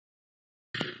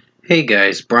Hey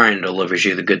guys, Brian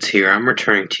Olivia the Goods here. I'm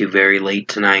returning to you very late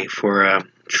tonight for a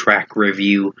track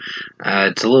review.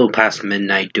 It's a little past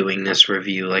midnight doing this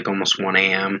review, like almost 1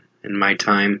 a.m. in my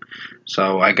time.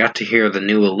 So I got to hear the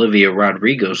new Olivia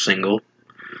Rodrigo single,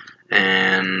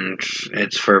 and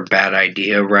it's for Bad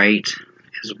Idea, right?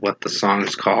 Is what the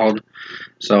song's called.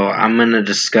 So I'm going to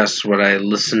discuss what I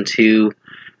listened to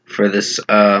for this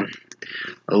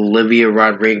Olivia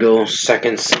Rodrigo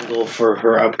second single for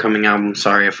her upcoming album.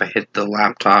 Sorry if I hit the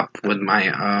laptop with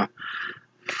my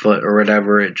foot or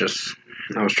whatever.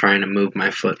 I was trying to move my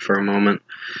foot for a moment.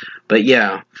 But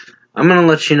yeah, I'm going to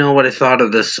let you know what I thought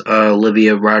of this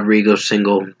Olivia Rodrigo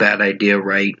single, Bad Idea,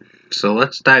 right? So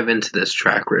let's dive into this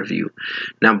track review.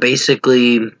 Now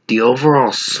basically, the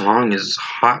overall song is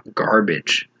hot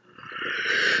garbage.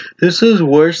 This is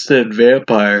worse than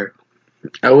Vampire.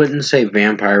 I wouldn't say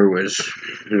Vampire was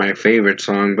my favorite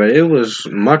song, but it was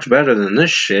much better than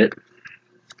this shit.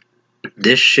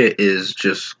 This shit is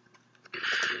just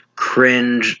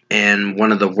cringe and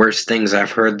one of the worst things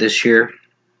I've heard this year.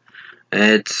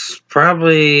 It's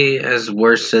probably as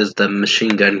worse as the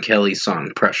Machine Gun Kelly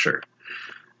song Pressure.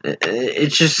 It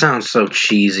just sounds so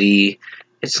cheesy.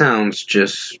 It sounds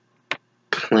just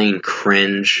plain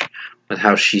cringe with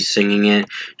how she's singing it.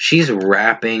 She's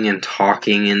rapping and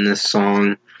talking in this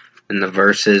song in the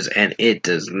verses, and it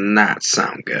does not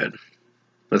sound good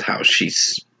with how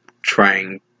she's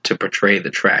trying to portray the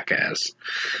track as.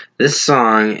 This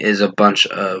song is a bunch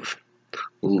of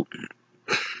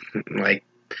like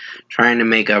trying to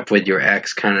make up with your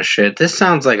ex kind of shit. This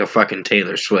sounds like a fucking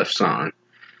Taylor Swift song.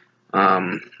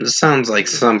 This sounds like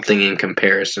something in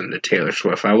comparison to Taylor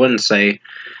Swift. I wouldn't say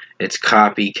it's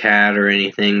copycat or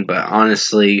anything, but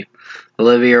honestly,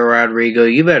 Olivia Rodrigo,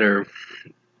 you better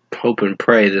hope and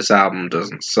pray this album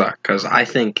doesn't suck, because I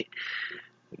think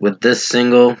with this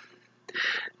single,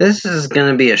 this is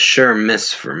going to be a sure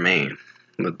miss for me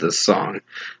with this song.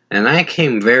 And I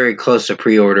came very close to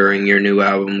pre-ordering your new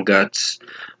album, Guts,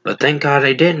 but thank God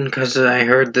I didn't, because I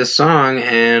heard this song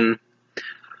and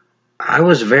I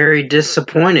was very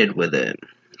disappointed with it.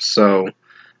 So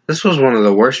this was one of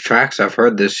the worst tracks I've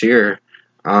heard this year.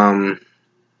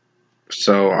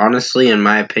 So honestly, in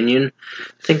my opinion,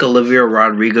 I think Olivia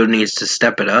Rodrigo needs to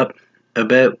step it up a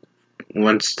bit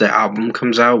once the album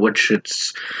comes out, which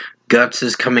its Guts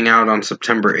is coming out on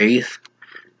September 8th,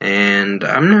 and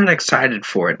I'm not excited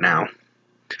for it now.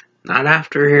 Not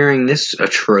after hearing this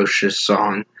atrocious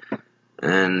song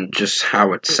and just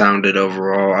how it sounded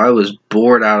overall. I was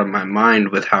bored out of my mind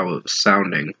with how it was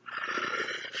sounding.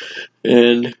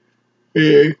 And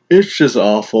it's just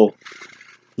awful.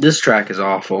 This track is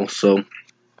awful, so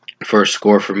for a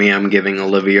score for me, I'm giving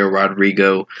Olivia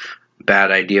Rodrigo Bad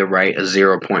Idea Right a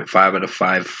 0.5 out of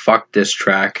 5. Fuck this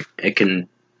track. It can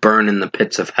burn in the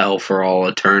pits of hell for all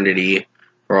eternity,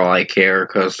 for all I care,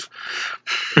 because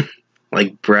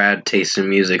like Brad Taste in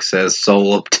Music says,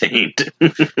 soul obtained.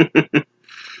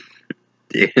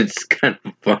 It's kind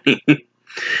of funny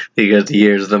because he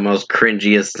hears the most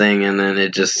cringiest thing and then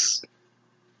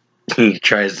he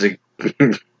tries to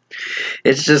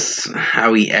it's just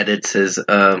how he edits his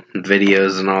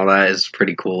videos and all that is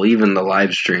pretty cool, even the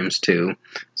live streams too,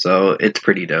 so it's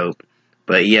pretty dope.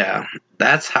 But yeah,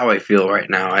 that's how I feel right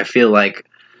now. I feel like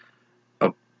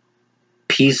a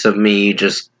piece of me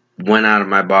just went out of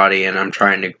my body and I'm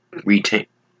trying to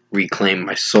reclaim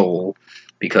my soul,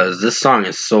 because this song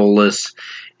is soulless.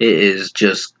 It is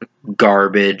just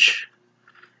garbage,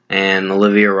 and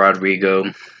Olivia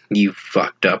Rodrigo, you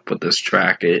fucked up with this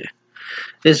track.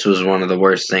 This was one of the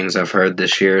worst things I've heard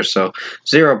this year, so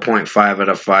 0.5 out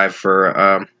of 5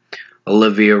 for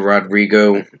Olivia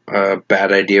Rodrigo,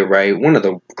 Bad Idea Right, one of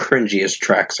the cringiest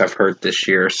tracks I've heard this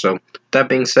year. So that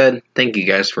being said, thank you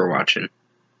guys for watching.